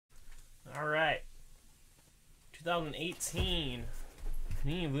2018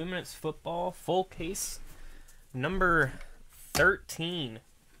 Panini Luminance Football full case number 13.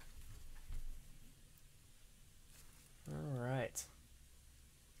 All right.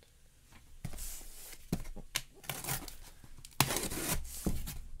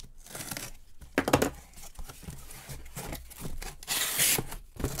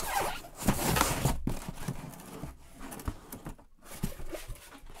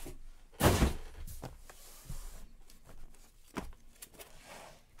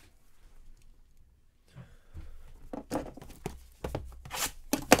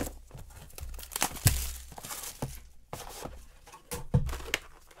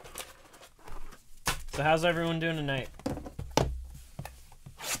 So how's everyone doing tonight?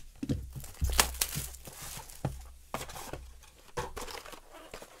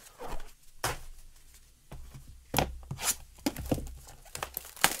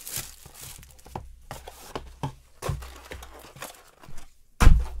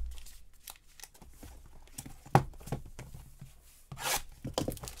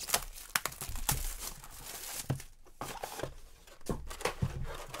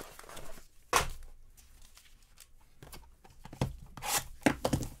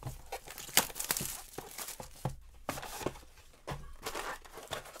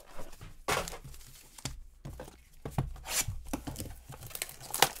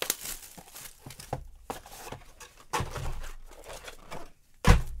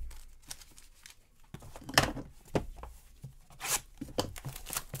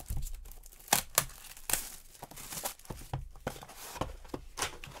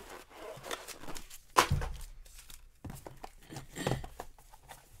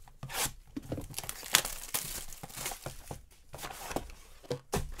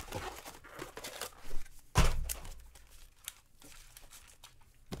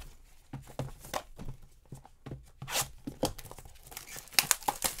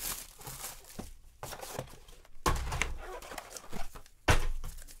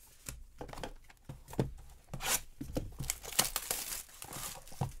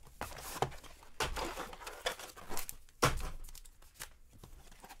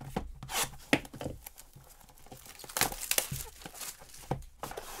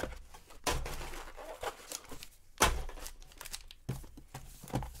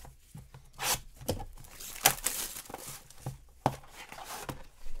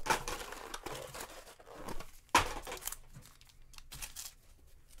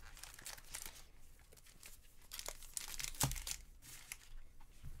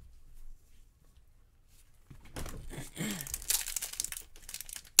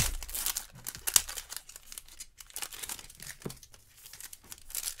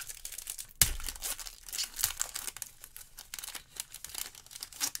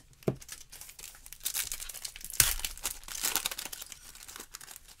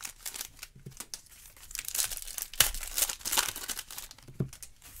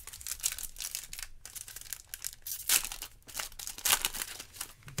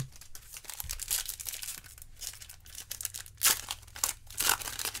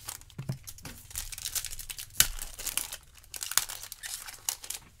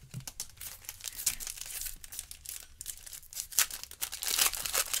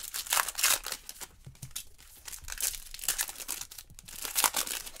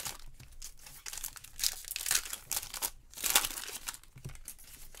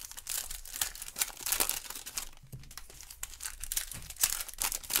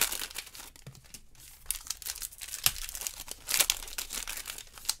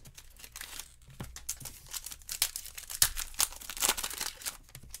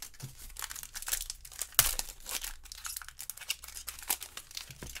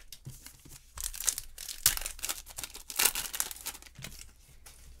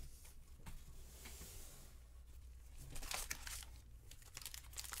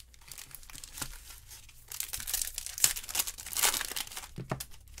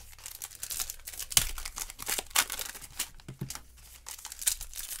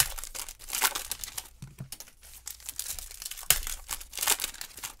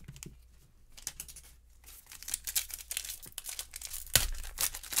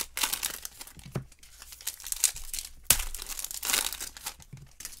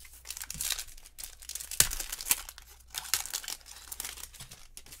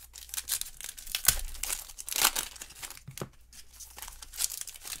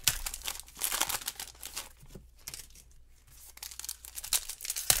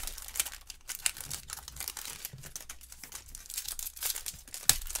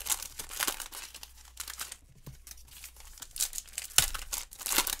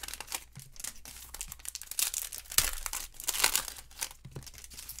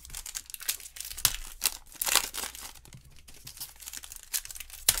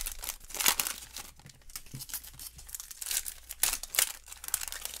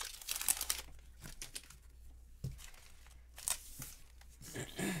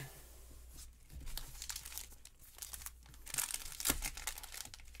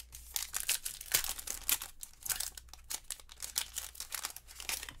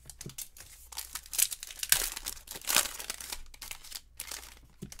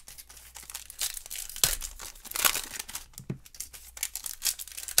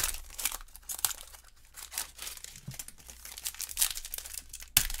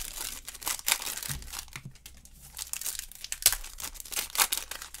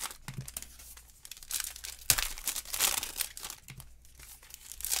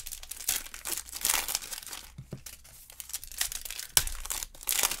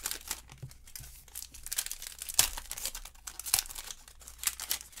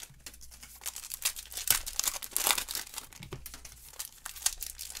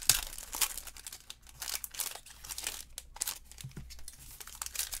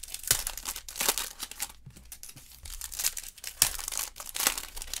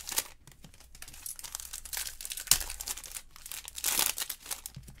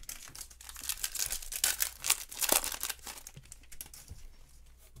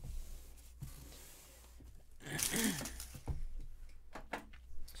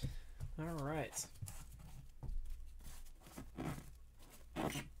 All right.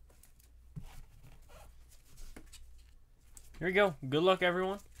 Here we go. Good luck,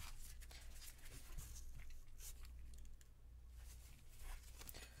 everyone.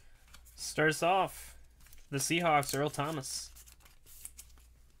 Starts off the Seahawks, Earl Thomas.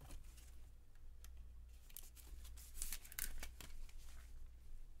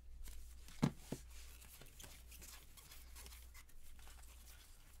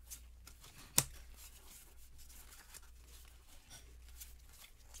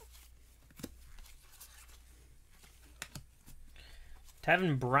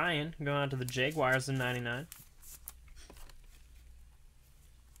 Tevin Bryan going out to the Jaguars in 99.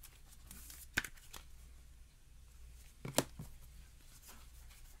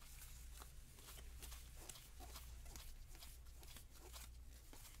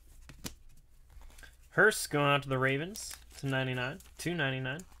 Hurst going out to the Ravens to 99,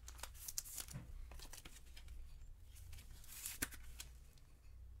 299.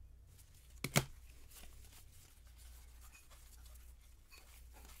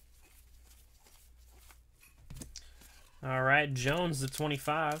 All right, Jones to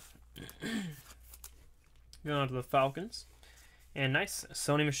 25. Going on to the Falcons. And nice,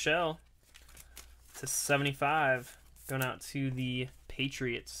 Sony Michel to 75. Going out to the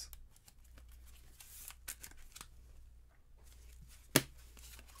Patriots.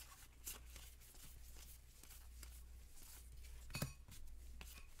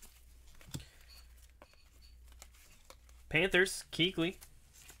 Panthers, Kuechly.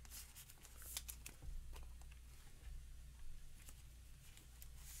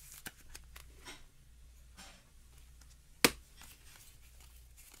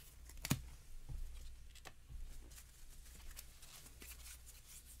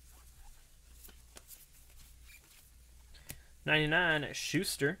 $99,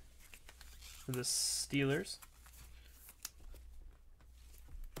 Schuster for the Steelers.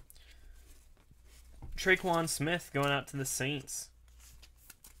 Traquan Smith going out to the Saints.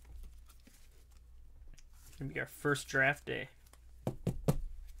 Gonna be our first draft day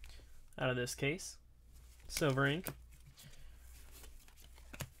out of this case. Silver ink.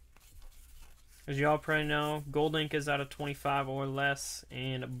 As you all probably know, gold ink is out of 25 or less,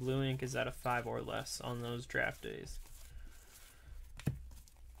 and blue ink is out of 5 or less on those draft days.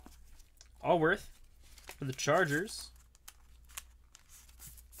 Allworth for the Chargers.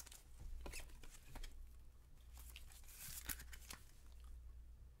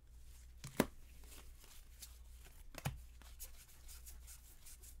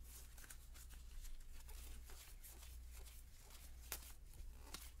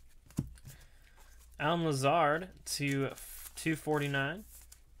 Allen Lazard to 249.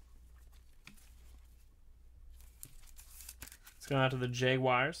 It's going out to the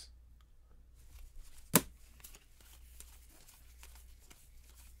Jaguars.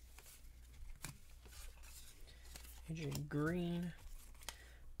 AJ Green.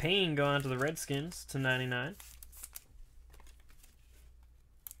 Payne going out to the Redskins to 99.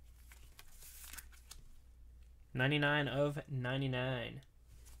 $99 of 99.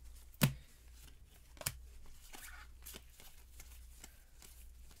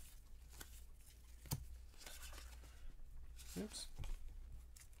 Oops.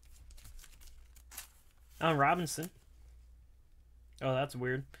 Allen Robinson. Oh, that's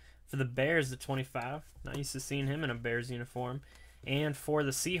weird. For the Bears at 25. Not used to seeing him in a Bears uniform. And for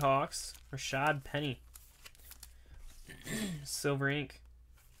the Seahawks, Rashad Penny. Silver ink.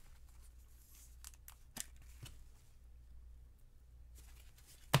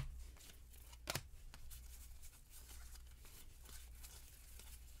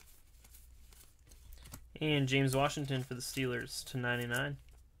 And James Washington for the Steelers to 99.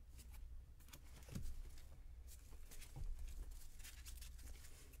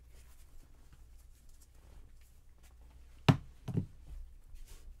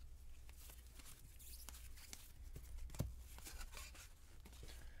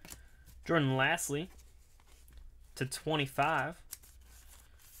 Jordan Lastly to 25.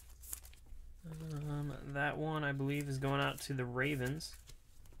 That one, I believe, is going out to the Ravens.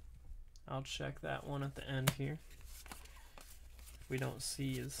 I'll check that one at the end here. If we don't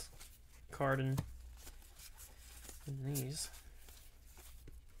see his card in these.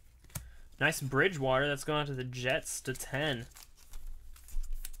 Nice Bridgewater. That's going out to the Jets to 10.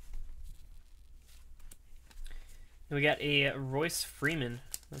 And we got a Royce Freeman.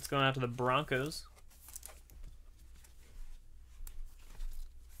 That's going out to the Broncos.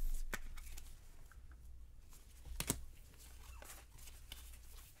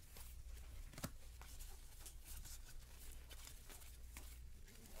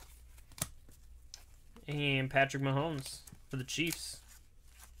 And Patrick Mahomes for the Chiefs.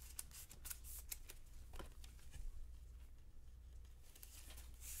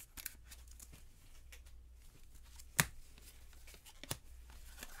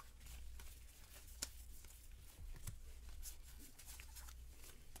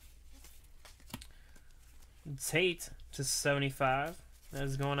 Tate to 75. That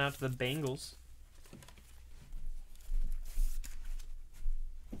is going out to the Bengals.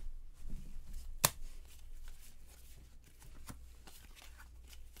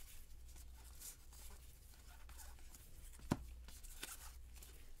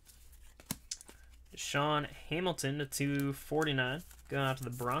 Sean Hamilton to 249. Going out to the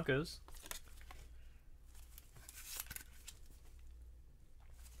Broncos.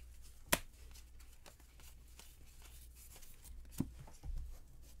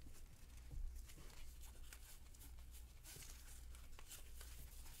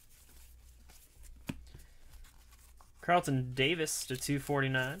 Carlton Davis to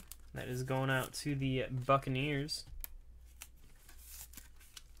 249. That is going out to the Buccaneers.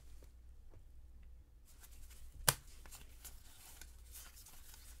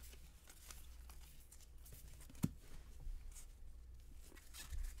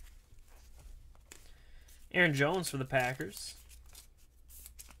 Aaron Jones for the Packers.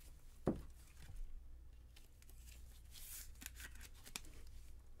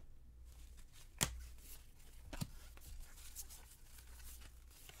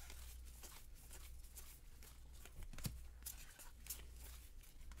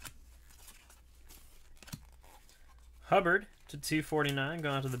 Hubbard to 249,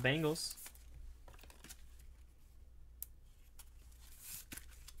 going out to the Bengals.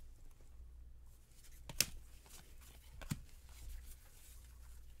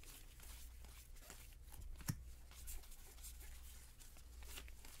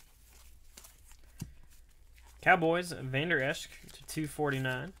 Cowboys, Vander Esch to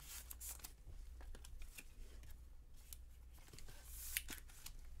 249.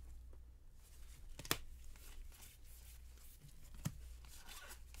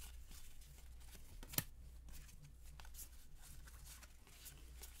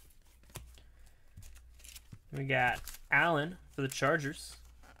 We got Allen for the Chargers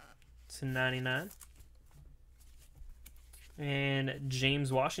to 99. And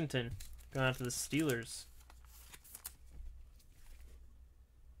James Washington going out to the Steelers.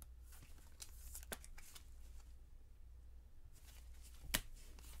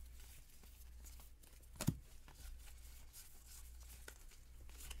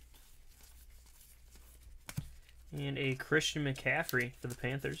 And a Christian McCaffrey for the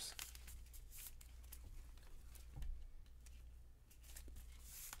Panthers.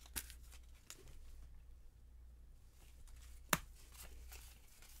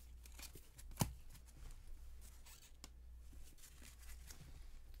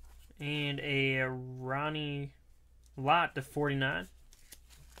 And a Ronnie Lott to 49.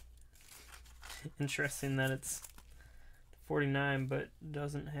 Interesting that it's 49 but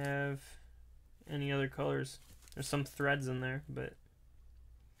doesn't have any other colors. There's some threads in there, but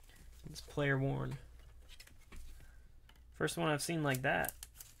it's player worn. First one I've seen like that.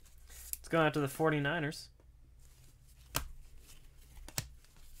 Let's go out to the 49ers.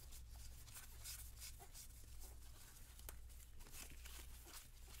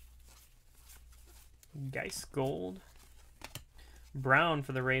 Geist Gold. Brown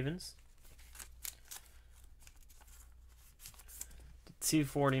for the Ravens.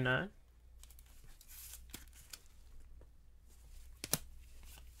 249.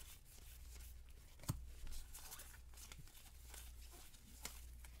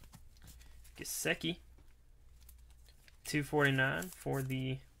 Gesicki. 249 for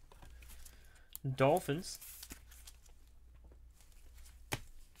the Dolphins.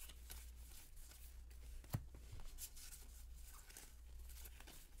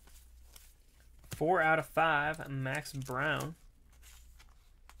 Four out of 5, Max Brown.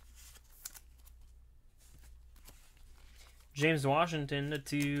 James Washington to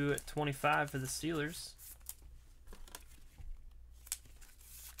 225 for the Steelers.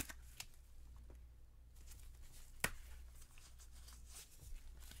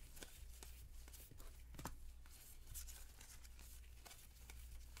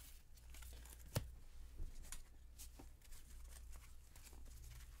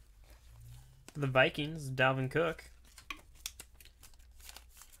 For the Vikings, Dalvin Cook.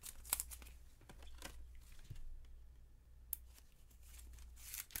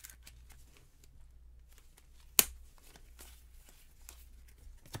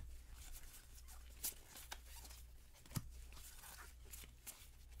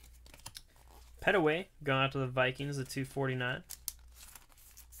 Petaway going out to the Vikings at 249.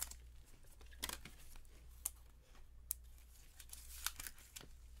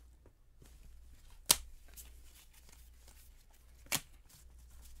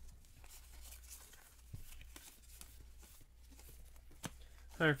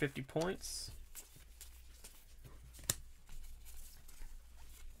 $150 points.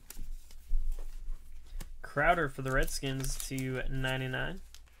 Crowder for the Redskins to 99.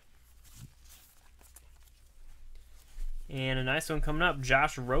 And a nice one coming up,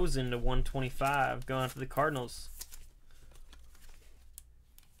 Josh Rosen to 125, going out to the Cardinals.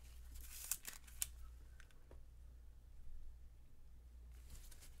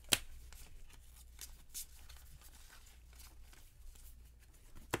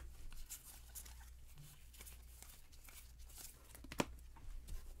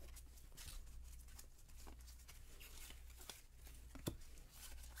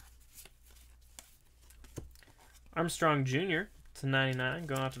 Armstrong Jr. to 99,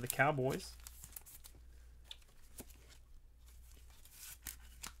 going out to the Cowboys.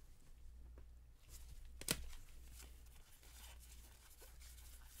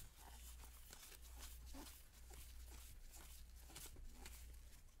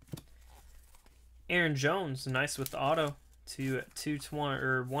 Aaron Jones, nice with the auto to 220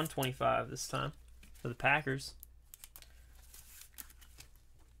 or 125 this time for the Packers.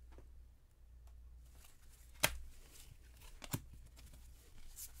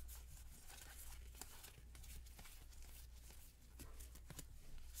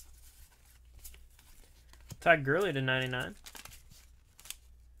 Todd Gurley to 99.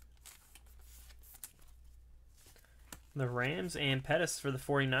 The Rams and Pettis for the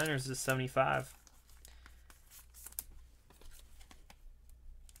 49ers is 75.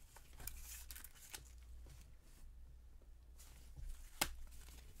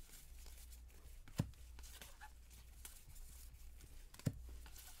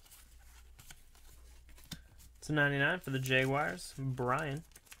 To 99 for the Jaguars, Brian.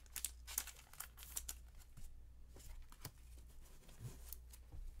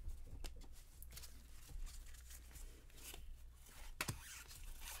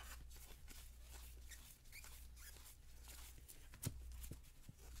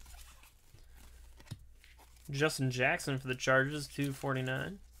 Justin Jackson for the Chargers,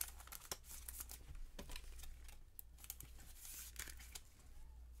 249.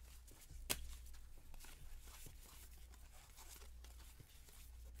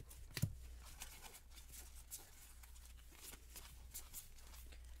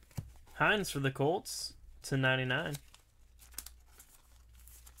 Hines for the Colts, to 99.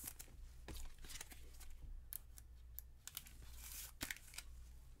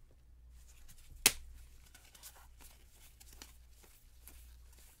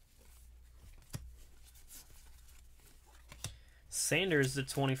 Sanders to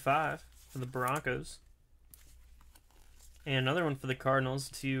 25 for the Broncos. And another one for the Cardinals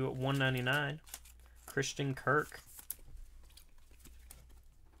to 199. Christian Kirk.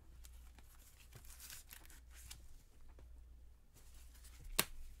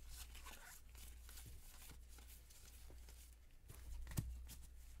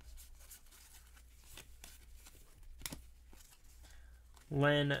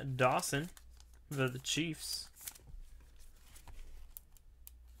 Len Dawson for the Chiefs.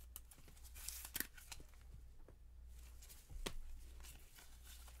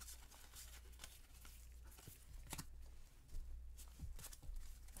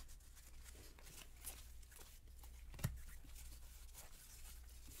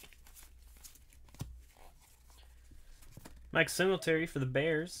 Mike Singletary for the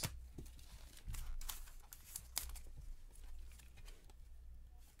Bears.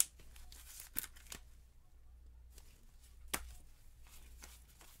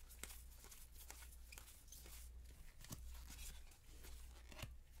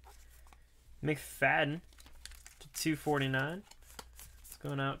 McFadden to 249. It's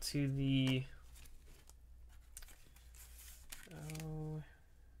going out to the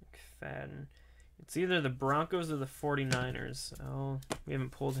McFadden. It's either the Broncos or the 49ers. Oh, we haven't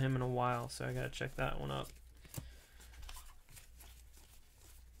pulled him in a while, so I gotta check that one up.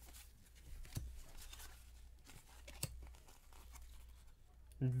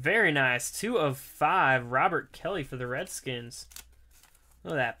 Very nice. 2 of 5. Robert Kelly for the Redskins.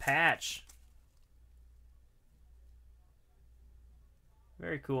 Look at that patch.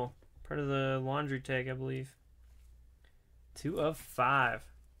 Very cool. Part of the laundry tag, I believe. 2 of 5.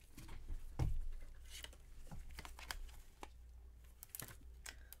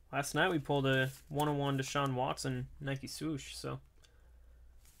 Last night we pulled a 101 Deshaun Watson Nike swoosh, so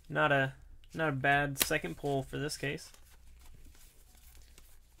not a Not a bad second pull for this case.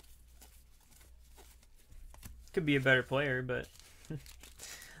 Could be a better player, but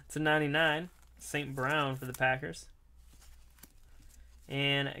it's a 99. St. Brown for the Packers.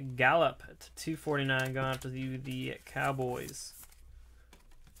 And Gallup to 249 going out to the Cowboys.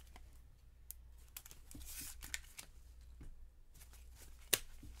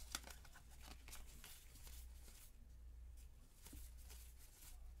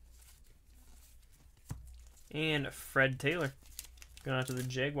 And Fred Taylor going out to the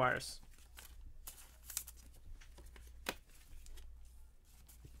Jaguars.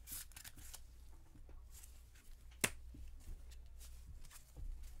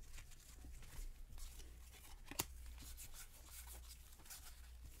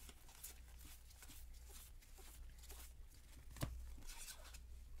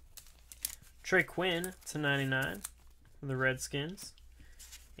 Trey Quinn to 99 for the Redskins.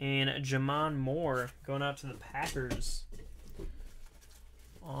 And Jamon Moore going out to the Packers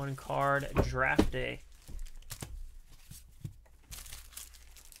on card draft day.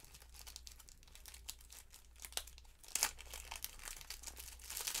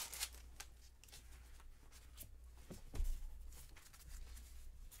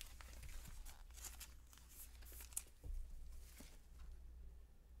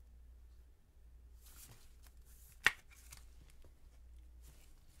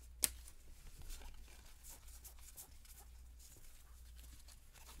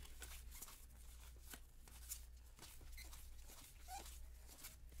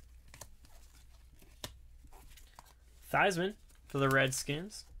 Theismann for the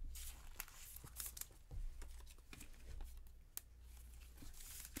Redskins.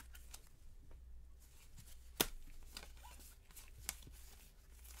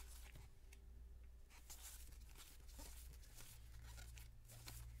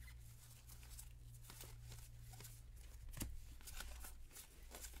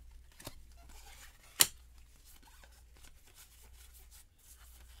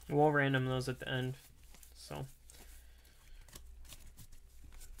 We'll random those at the end. So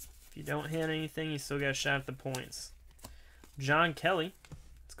if you don't hit anything, you still got a shot at the points. John Kelly,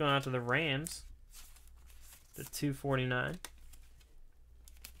 it's going out to the Rams. The 249.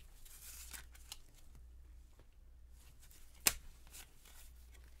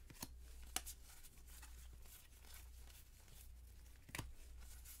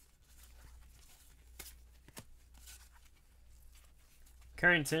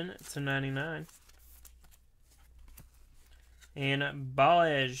 Carrington to 99. And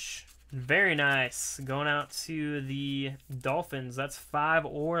Balej, very nice, going out to the Dolphins. That's 5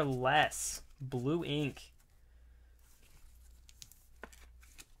 or less. Blue ink.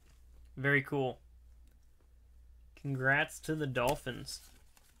 Very cool. Congrats to the Dolphins.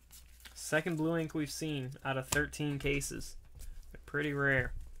 Second blue ink we've seen out of 13 cases. Pretty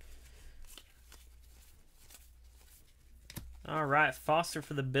rare. All right, Foster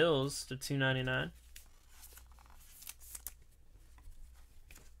for the Bills to 299.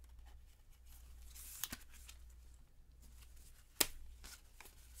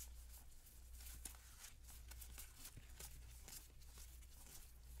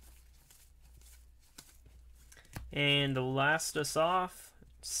 And to last us off,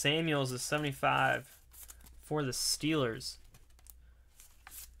 Samuels is 75 for the Steelers.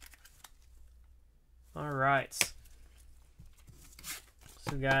 All right.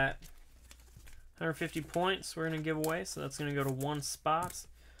 So we got 150 points we're going to give away, so that's going to go to one spot.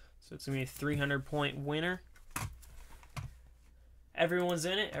 So it's going to be a 300-point winner. Everyone's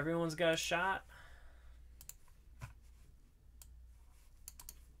in it. Everyone's got a shot.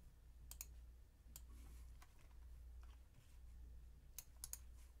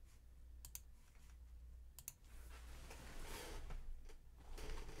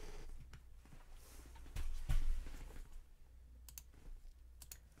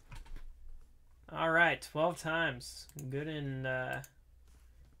 All right, 12 times. Good and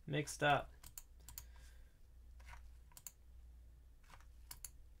mixed up.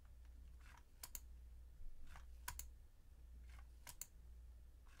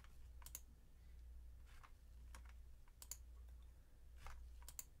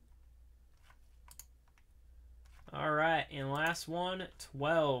 All right, and last one,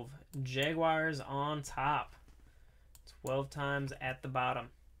 12. Jaguars on top. 12 times at the bottom.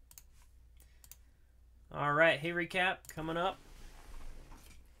 All right, hey, recap coming up.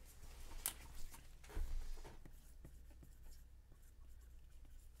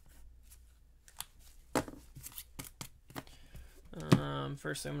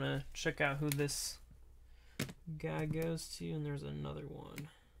 First, I'm going to check out who this guy goes to, and there's another one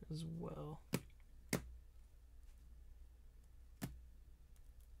as well.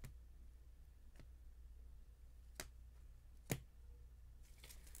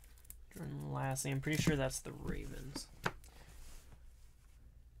 And lastly, I'm pretty sure that's the Ravens.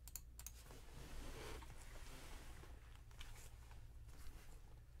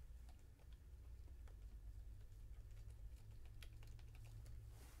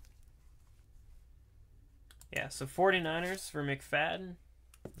 Yeah, so 49ers for McFadden.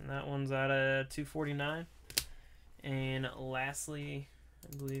 And that one's out of 249. And lastly,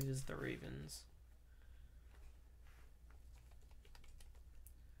 I believe is the Ravens.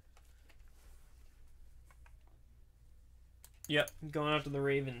 Yep, going out to the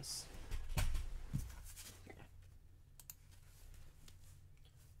Ravens.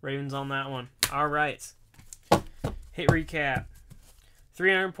 Ravens on that one. All right. Hit recap.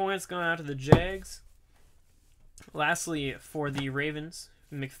 300 points going out to the Jags. Lastly, for the Ravens,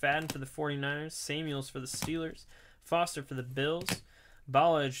 McFadden for the 49ers, Samuels for the Steelers, Foster for the Bills,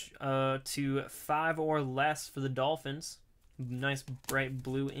 Ballage to 5 or less for the Dolphins. Nice bright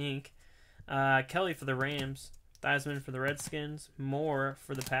blue ink. Kelly for the Rams, Theismann for the Redskins, Moore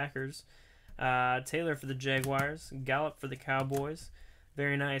for the Packers, Taylor for the Jaguars, Gallup for the Cowboys.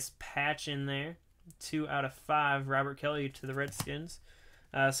 Very nice patch in there. 2 out of 5, Robert Kelly to the Redskins.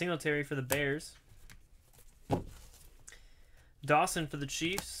 Singletary for the Bears. Dawson for the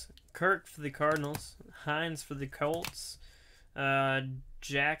Chiefs, Kirk for the Cardinals, Hines for the Colts,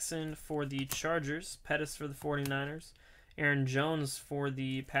 Jackson for the Chargers, Pettis for the 49ers, Aaron Jones for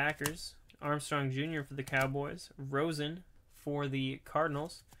the Packers, Armstrong Jr. for the Cowboys, Rosen for the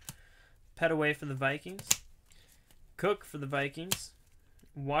Cardinals, Petaway for the Vikings, Cook for the Vikings,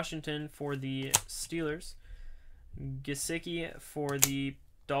 Washington for the Steelers, Gesicki for the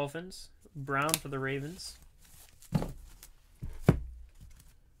Dolphins, Brown for the Ravens,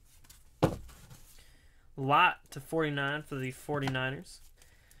 Lott to 49 for the 49ers.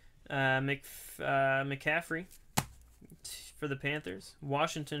 McCaffrey for the Panthers.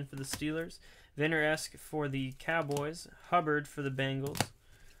 Washington for the Steelers. Venner-esque for the Cowboys. Hubbard for the Bengals.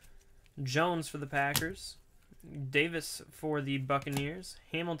 Jones for the Packers. Davis for the Buccaneers.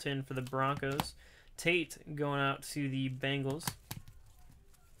 Hamilton for the Broncos. Tate going out to the Bengals.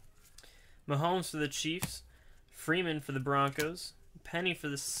 Mahomes for the Chiefs. Freeman for the Broncos. Penny for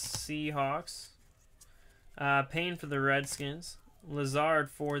the Seahawks. Payne for the Redskins, Lazard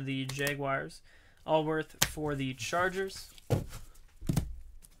for the Jaguars, Allworth for the Chargers,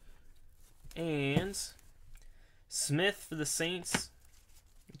 and Smith for the Saints,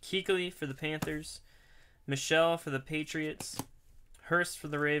 Kuechly for the Panthers, Michelle for the Patriots, Hurst for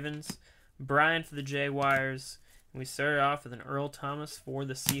the Ravens, Bryan for the Jaguars, and we started off with an Earl Thomas for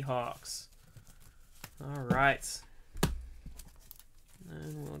the Seahawks. All right.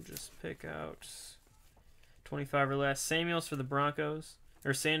 And we'll just pick out 25 or less. Samuels for the Broncos,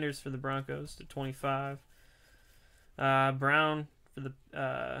 or Sanders for the Broncos to 25. Brown for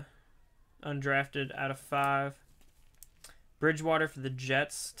the undrafted out of 5. Bridgewater for the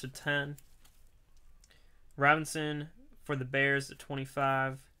Jets to 10. Robinson for the Bears to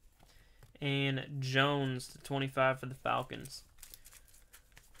 25. And Jones to 25 for the Falcons.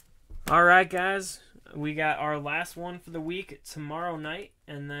 All right, guys. We got our last one for the week tomorrow night,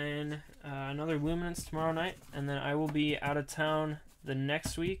 and then another Luminance tomorrow night, and then I will be out of town the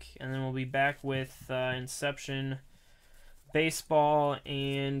next week, and then we'll be back with Inception baseball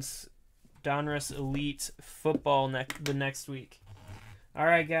and Donruss Elite football the next week. All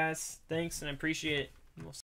right, guys. Thanks, and I appreciate it. We'll